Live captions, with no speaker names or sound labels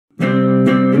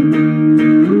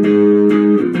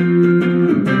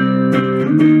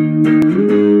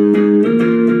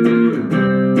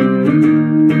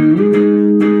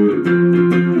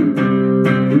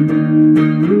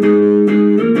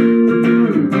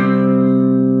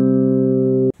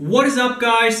What is up,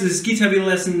 guys? This is guitar video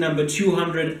lesson number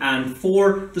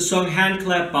 204, the song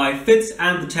Handclap by Fitz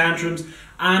and the Tantrums.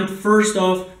 And first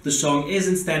off, the song is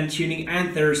in standard tuning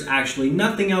and there's actually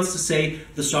nothing else to say.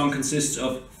 The song consists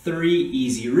of 3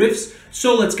 easy riffs,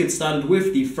 so let's get started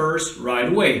with the first right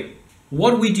away.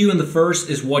 What we do in the first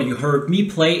is what you heard me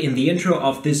play in the intro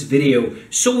of this video.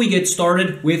 So we get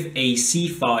started with a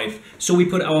C5. So we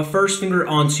put our first finger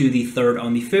onto the 3rd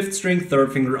on the 5th string,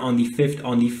 third finger on the 5th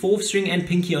on the 4th string, and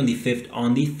pinky on the 5th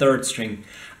on the 3rd string.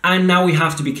 And now we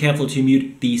have to be careful to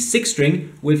mute the 6th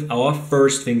string with our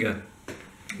first finger.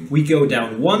 We go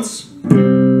down once, and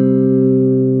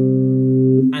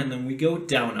then we go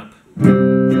down up.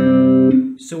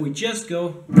 So we just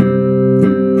go.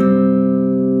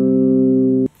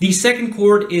 The second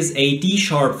chord is a D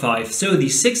sharp 5, so the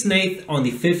 6th and 8th on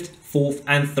the 5th, 4th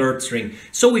and 3rd string.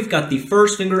 So we've got the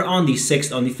first finger on the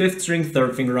 6th on the 5th string,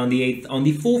 third finger on the 8th on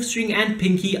the 4th string, and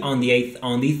pinky on the 8th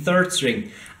on the 3rd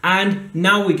string. And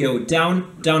now we go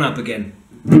down, down, up again.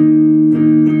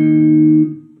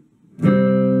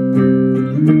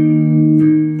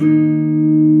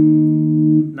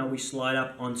 Now we slide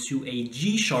up onto a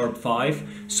G sharp 5.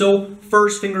 So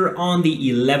first finger on the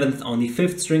 11th on the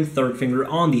 5th string, third finger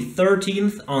on the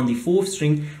 13th on the 4th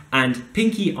string, and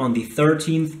pinky on the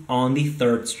 13th on the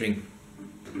 3rd string.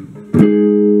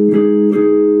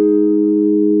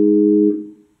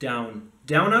 Down,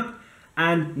 down, up.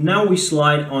 And now we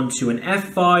slide onto an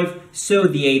F5, so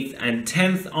the 8th and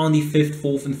 10th on the 5th,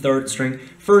 4th and 3rd string,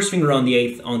 first finger on the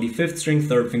 8th on the 5th string,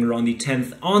 third finger on the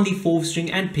 10th on the 4th string,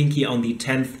 and pinky on the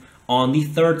 10th on the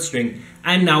 3rd string.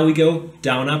 And now we go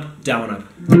down, up, down, up.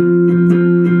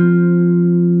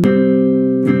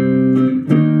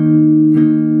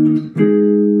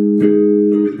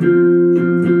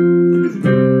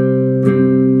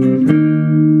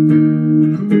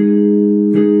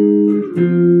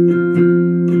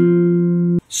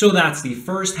 So that's the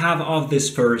first half of this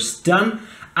verse done,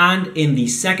 and in the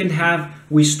second half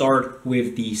we start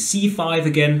with the C5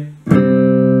 again,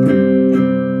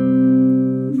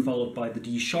 followed by the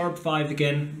D sharp 5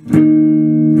 again,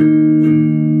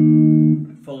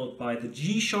 followed by the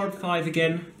G sharp 5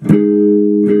 again.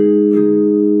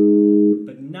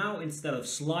 But now instead of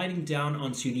sliding down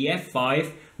onto the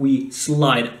F5, we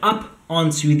slide up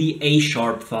onto the A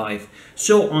sharp 5.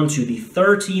 So onto the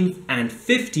 13th and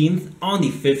 15th on the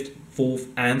 5th, 4th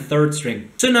and 3rd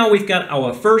string. So now we've got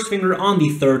our first finger on the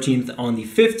 13th on the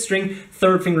 5th string,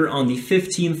 third finger on the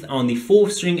 15th on the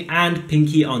 4th string, and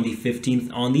pinky on the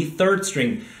 15th on the 3rd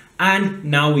string. And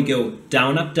now we go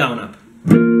down, up, down, up.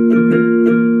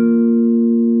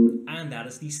 And that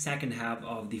is the second half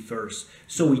of the verse.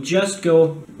 So we just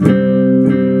go.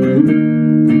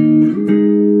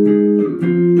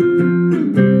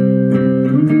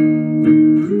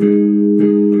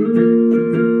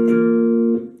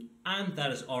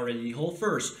 That is already the whole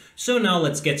verse. So now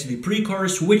let's get to the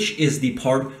pre-chorus, which is the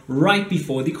part right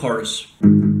before the chorus.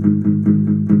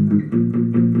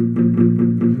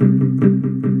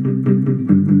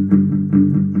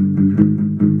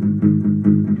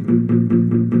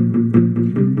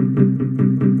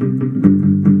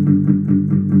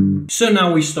 So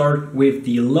now we start with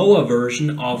the lower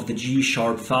version of the G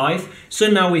sharp 5.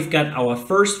 So now we've got our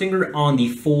first finger on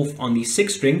the 4th on the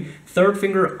 6th string, third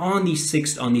finger on the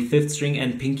 6th on the 5th string,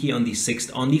 and pinky on the 6th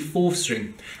on the 4th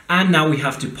string. And now we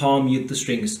have to palm mute the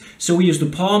strings. So we use the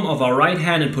palm of our right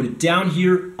hand and put it down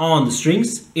here on the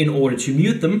strings in order to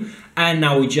mute them. And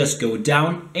now we just go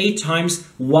down 8 times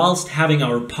whilst having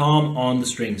our palm on the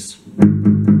strings.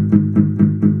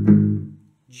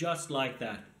 Just like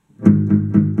that.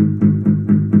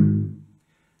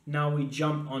 Now we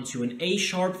jump onto an A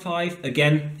sharp 5,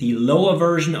 again the lower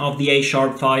version of the A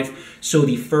sharp 5, so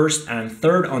the 1st and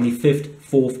 3rd on the 5th,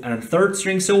 4th and 3rd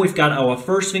string. So we've got our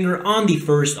first finger on the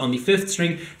 1st on the 5th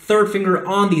string, third finger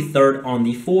on the 3rd on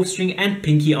the 4th string, and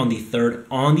pinky on the 3rd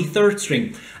on the 3rd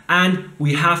string. And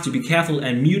we have to be careful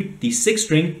and mute the 6th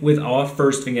string with our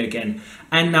first finger again.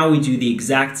 And now we do the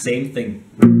exact same thing.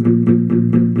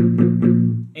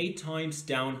 8 times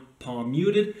down, palm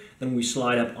muted, then we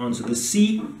slide up onto the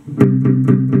C,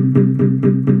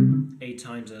 8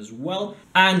 times as well.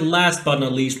 And last but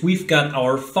not least, we've got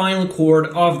our final chord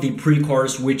of the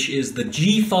pre-chorus, which is the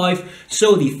G5,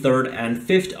 so the 3rd and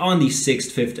 5th on the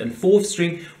 6th, 5th and 4th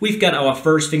string. We've got our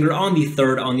first finger on the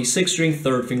 3rd on the 6th string,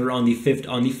 third finger on the 5th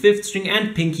on the 5th string,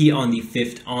 and pinky on the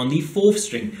 5th on the 4th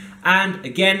string. And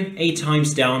again, 8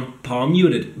 times down, palm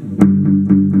muted.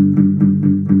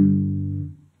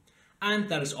 And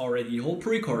that is already the whole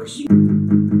pre-chorus.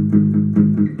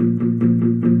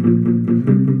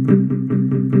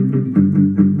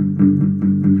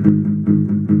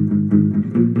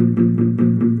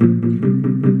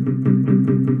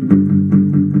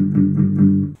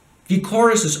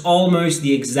 chorus is almost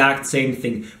the exact same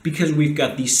thing because we've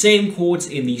got the same chords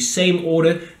in the same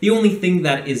order. The only thing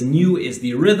that is new is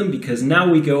the rhythm, because now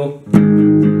we go.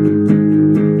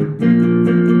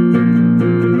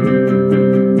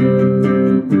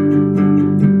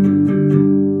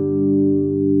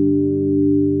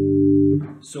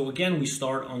 So again, we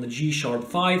start on the G sharp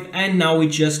 5, and now we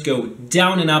just go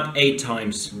down and up 8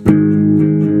 times.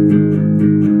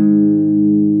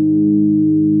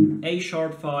 A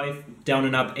sharp 5, down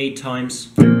and up 8 times.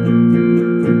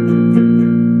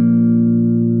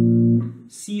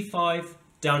 C5,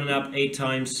 down and up 8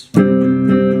 times.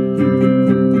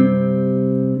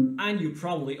 And you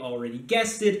probably already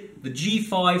guessed it, the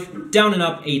G5, down and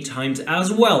up 8 times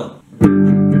as well.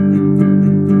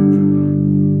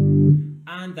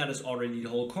 And that is already the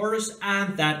whole chorus,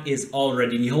 and that is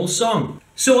already the whole song.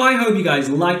 So I hope you guys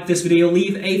liked this video.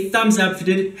 Leave a thumbs up if you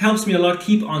did, helps me a lot.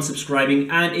 Keep on subscribing,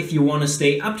 and if you want to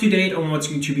stay up to date on what's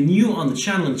going to be new on the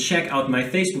channel, and check out my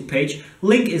Facebook page,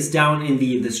 link is down in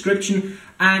the description.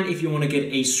 And if you want to get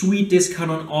a sweet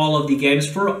discount on all of the games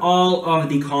for all of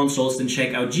the consoles, then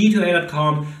check out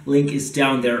g2a.com, link is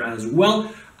down there as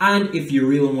well. And if you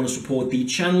really want to support the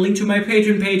channel, link to my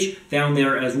Patreon page down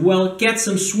there as well. Get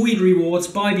some sweet rewards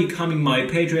by becoming my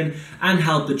Patreon and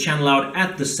help the channel out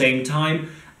at the same time.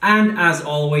 And as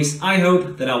always, I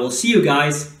hope that I will see you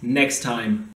guys next time.